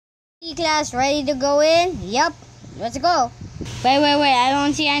Class ready to go in? Yep, let's go. Wait, I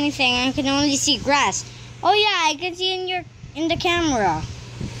don't see anything. I can only see grass. Oh yeah, I can see in the camera.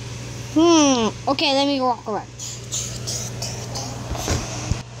 Okay, let me walk around.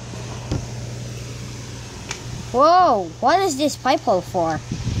 Whoa, what is this pipe hole for?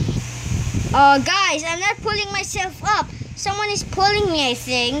 Guys, I'm not pulling myself up. Someone is pulling me, I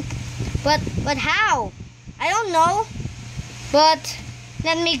think. But how? I don't know. But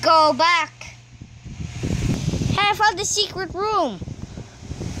let me go back. Hey, I found the secret room.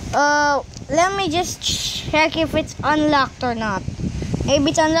 Let me just check if it's unlocked or not. Maybe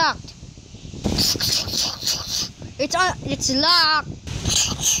it's unlocked. It's locked.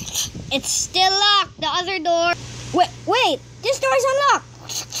 It's still locked. The other door. Wait, this door is unlocked.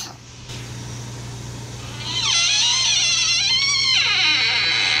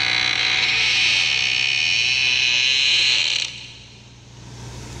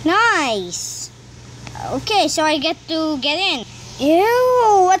 Nice. Okay, so I get to get in.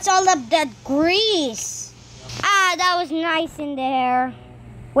 Ew, what's all of that grease? That was nice in there.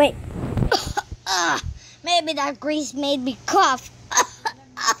 Wait. Maybe that grease made me cough.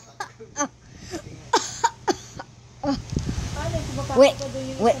 Wait,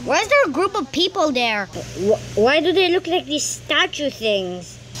 where's there a group of people there? Why do they look like these statue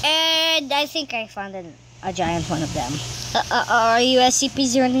things? And I think I found a giant one of them. Are you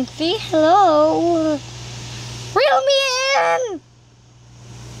SCP-093? Hello? Reel me in!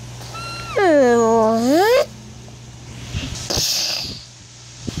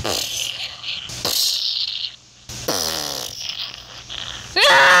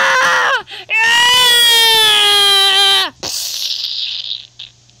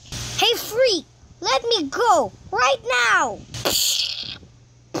 Hey, freak! Let me go! Right now!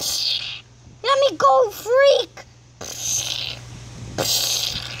 Let me go, freak!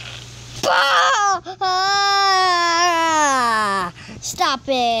 Stop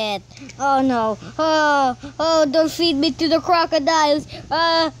it! Oh no! Oh! Don't feed me to the crocodiles!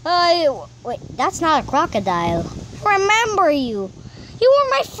 Wait, that's not a crocodile. Remember you! You were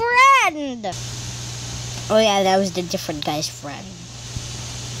my friend! Oh yeah, that was the different guy's friend.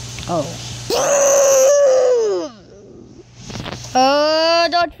 Oh. Oh,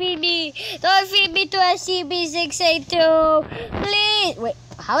 don't feed me! Don't feed me to SCP-682! Please! Wait,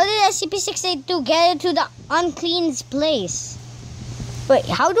 how did SCP-682 get into the unclean place? Wait,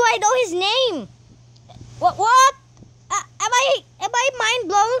 how do I know his name? What? Am I mind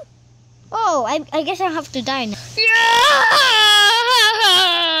blown? Oh, I guess I have to die now. Yeah!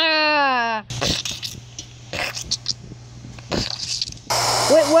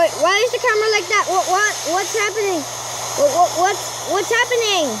 Wait, why is the camera like that? What's happening? What's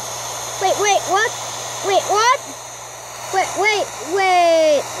happening? Wait, what? Wait, what? Wait.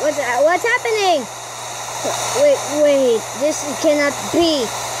 What's happening? Wait, this cannot be.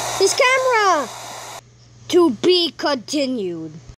 This camera! To be continued.